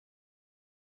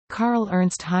Carl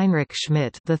Ernst Heinrich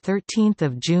Schmidt, the 13th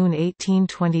of June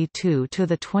 1822 to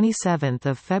the 27th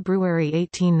of February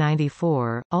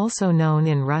 1894, also known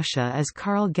in Russia as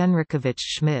Karl Genrichovich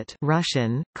Schmidt,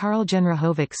 Russian Karl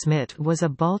Genrichovich Schmidt, was a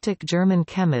Baltic German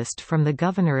chemist from the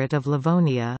Governorate of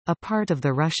Livonia, a part of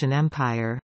the Russian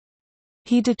Empire.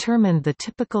 He determined the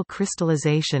typical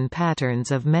crystallization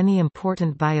patterns of many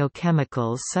important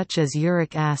biochemicals such as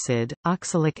uric acid,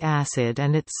 oxalic acid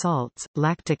and its salts,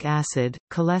 lactic acid,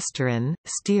 cholesterol,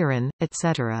 stearin,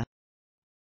 etc.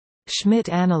 Schmidt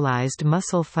analyzed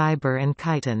muscle fiber and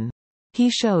chitin.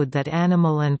 He showed that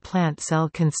animal and plant cell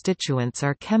constituents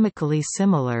are chemically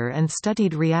similar and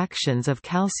studied reactions of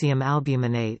calcium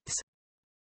albuminates.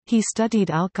 He studied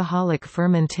alcoholic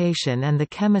fermentation and the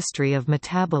chemistry of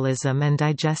metabolism and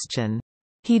digestion.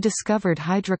 He discovered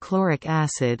hydrochloric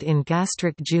acid in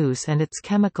gastric juice and its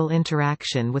chemical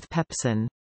interaction with pepsin.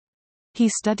 He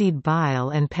studied bile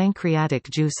and pancreatic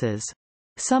juices.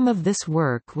 Some of this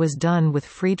work was done with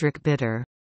Friedrich Bitter.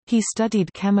 He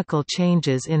studied chemical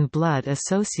changes in blood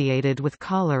associated with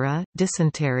cholera,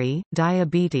 dysentery,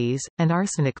 diabetes, and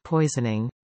arsenic poisoning.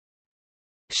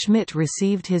 Schmidt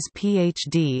received his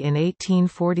Ph.D. in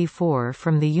 1844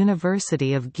 from the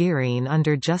University of Gießen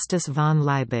under Justus von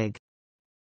Liebig.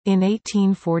 In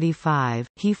 1845,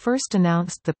 he first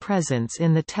announced the presence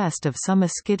in the test of some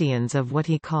ascidians of what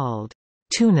he called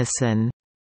tunicin,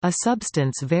 a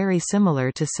substance very similar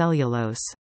to cellulose.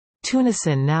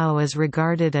 Tunicin now is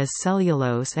regarded as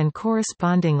cellulose and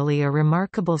correspondingly a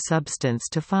remarkable substance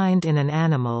to find in an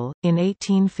animal. In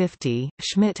 1850,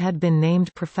 Schmidt had been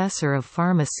named professor of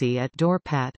pharmacy at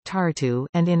Dorpat, Tartu,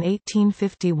 and in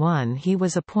 1851 he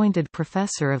was appointed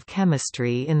professor of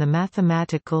chemistry in the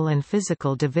mathematical and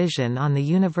physical division on the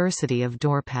University of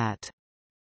Dorpat.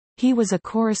 He was a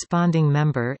corresponding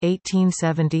member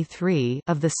 1873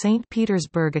 of the St.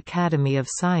 Petersburg Academy of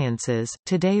Sciences,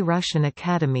 today Russian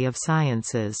Academy of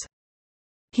Sciences.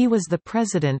 He was the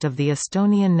president of the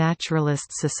Estonian Naturalist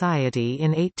Society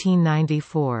in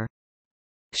 1894.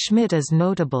 Schmidt is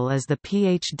notable as the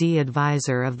PhD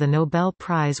advisor of the Nobel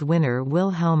Prize winner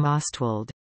Wilhelm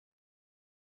Ostwald.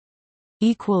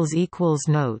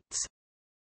 Notes